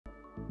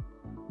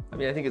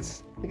mean, I think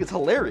it's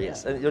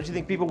hilarious. And don't you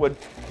think people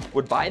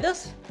would buy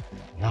this?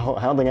 No,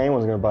 I don't think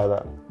anyone's gonna buy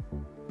that.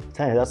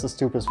 Danny, that's the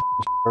stupidest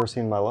I've ever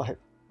seen in my life.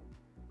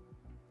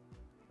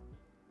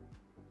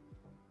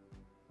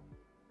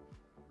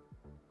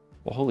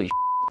 Well, holy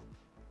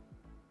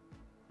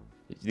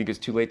Do you think it's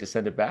too late to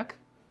send it back?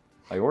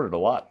 I ordered a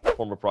lot.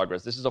 Form of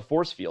progress. This is a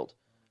force field.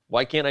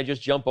 Why can't I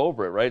just jump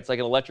over it, right? It's like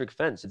an electric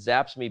fence. It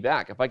zaps me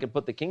back. If I can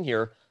put the king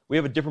here, we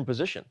have a different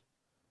position,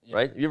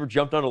 right? Have you ever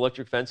jumped on an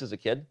electric fence as a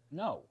kid?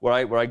 No. Where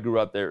I grew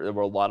up, there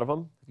were a lot of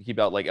them. You keep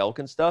out like elk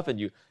and stuff,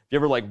 and if you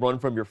ever like run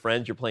from your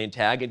friends, you're playing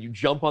tag, and you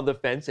jump on the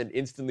fence and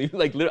instantly,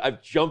 like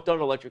I've jumped on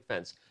an electric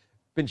fence,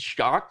 been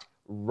shocked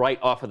right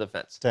off of the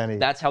fence. Danny.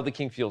 That's how the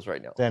king feels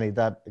right now. Danny,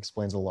 that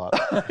explains a lot.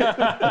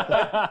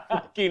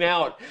 Freaking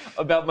out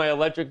about my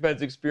electric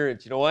fence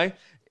experience. You know why?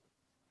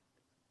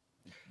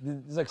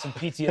 There's like some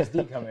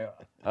PTSD coming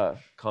up.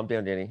 Calm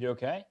down, Danny. You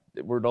okay?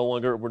 We're no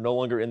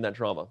longer in that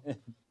trauma.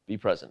 Be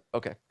present.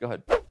 Okay, go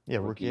ahead. Yeah,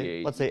 rook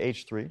e8. Let's say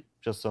h3,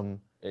 just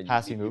some And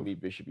passing you move.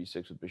 beat bishop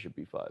e6 with bishop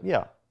b5.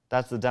 Yeah,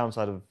 that's the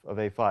downside of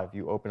a5.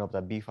 You open up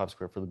that b5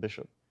 square for the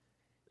bishop.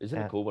 Isn't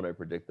it cool when I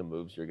predict the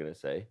moves you're going to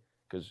say?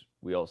 Because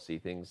we all see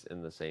things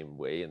in the same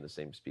way and the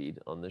same speed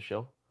on this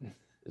show.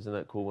 Isn't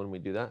that cool when we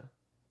do that?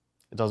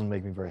 It doesn't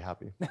make me very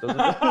happy. I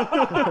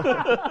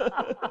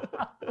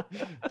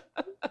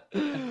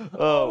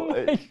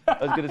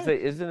was gonna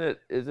say,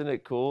 isn't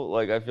it cool?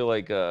 Like I feel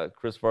like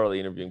Chris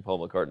Farley interviewing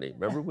Paul McCartney.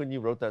 Remember when you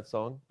wrote that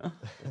song?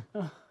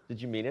 Did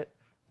you mean it?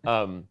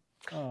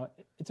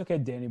 It's okay,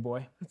 Danny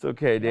boy. It's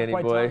okay, Danny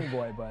Not quite boy. Tommy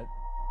boy, but